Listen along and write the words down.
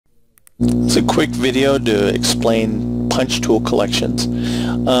It's a quick video to explain punch tool collections.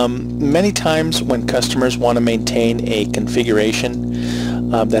 Many times when customers want to maintain a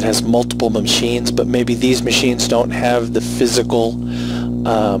configuration that has multiple machines, but maybe these machines don't have the physical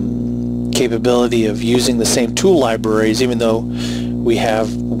capability of using the same tool libraries, even though we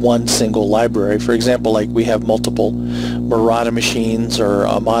have one single library. For example, like we have multiple Murata machines or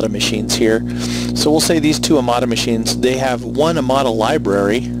Amada machines here. So we'll say these two Amada machines, they have one Amada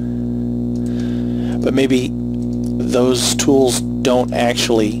library, but maybe those tools don't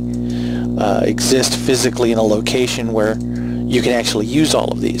actually exist physically in a location where you can actually use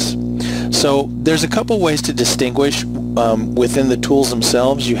all of these. So there's a couple ways to distinguish within the tools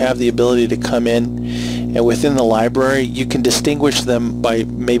themselves. You have the ability to come in and within the library you can distinguish them by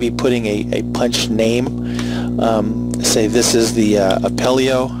maybe putting a punch name. Say this is the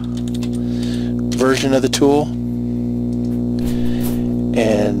Apelio version of the tool,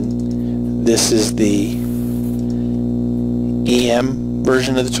 and this is the EM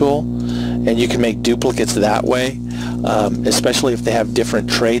version of the tool, and you can make duplicates that way, especially if they have different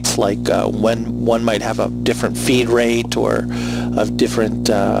traits, like when one might have a different feed rate or of different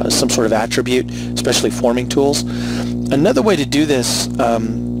some sort of attribute, especially forming tools. Another way to do this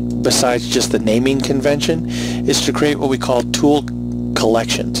besides just the naming convention is to create what we call tool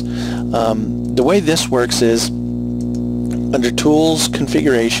collections. The way this works is under Tools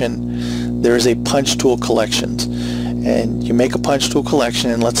Configuration there is a punch tool collections, and you make a punch tool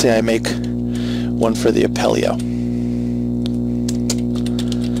collection, and let's say I make one for the Apelio.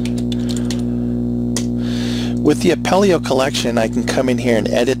 With the Apelio collection I can come in here and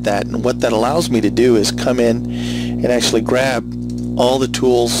edit that, and what that allows me to do is come in and actually grab all the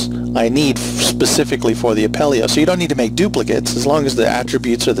tools I need specifically for the Apelio. So you don't need to make duplicates as long as the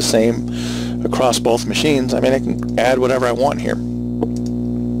attributes are the same across both machines. I mean, I can add whatever I want here.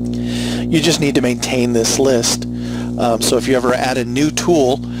 You just need to maintain this list. So if you ever add a new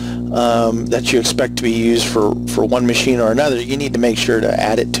tool that you expect to be used for one machine or another, you need to make sure to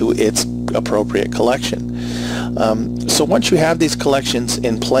add it to its appropriate collection. So once you have these collections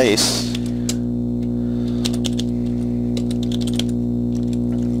in place,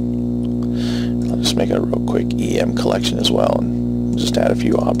 I'll just make a real quick EM collection as well and just add a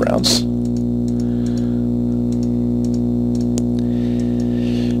few op rounds.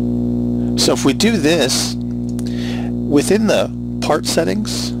 So if we do this, within the part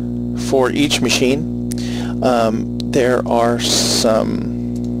settings for each machine, there are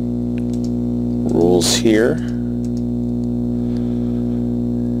some rules here.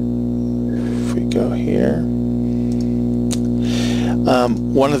 If we go here,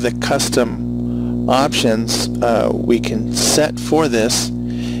 one of the custom options we can set for this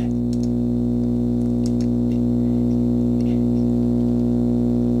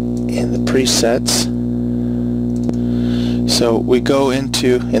in the presets. So we go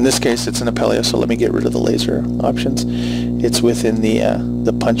into, in this case it's an Apelio, so let me get rid of the laser options. It's within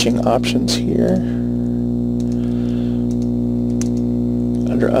the punching options here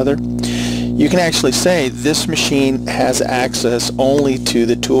under other. You can actually say this machine has access only to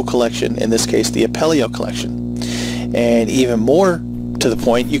the tool collection, in this case the Apelio collection. And even more to the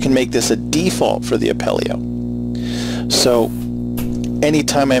point, you can make this a default for the Apelio. So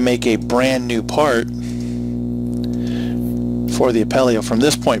anytime I make a brand new part for the Apelio from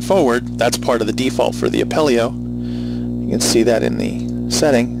this point forward, that's part of the default for the Apelio. You can see that in the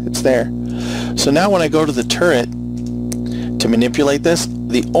setting, it's there. So now when I go to the turret to manipulate this,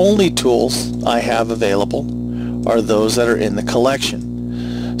 the only tools I have available are those that are in the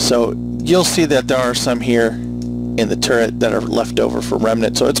collection. So you'll see that there are some here in the turret that are left over for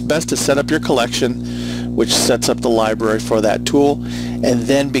remnant. So it's best to set up your collection, which sets up the library for that tool, and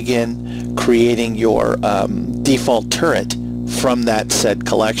then begin creating your default turret from that said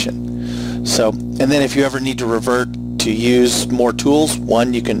collection. So, and then if you ever need to revert to use more tools,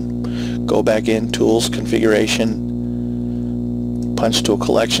 one, you can go back in Tools Configuration, punch tool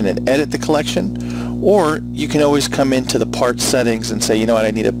collection, and edit the collection, or you can always come into the part settings and say, you know what,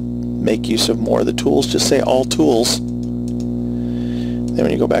 I need to make use of more of the tools. Just say all tools. Then when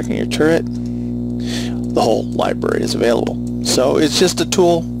you go back in your turret, the whole library is available. So it's just a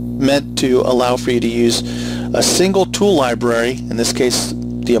tool meant to allow for you to use a single tool library, in this case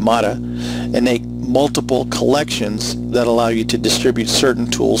the Amada, and make multiple collections that allow you to distribute certain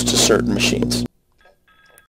tools to certain machines.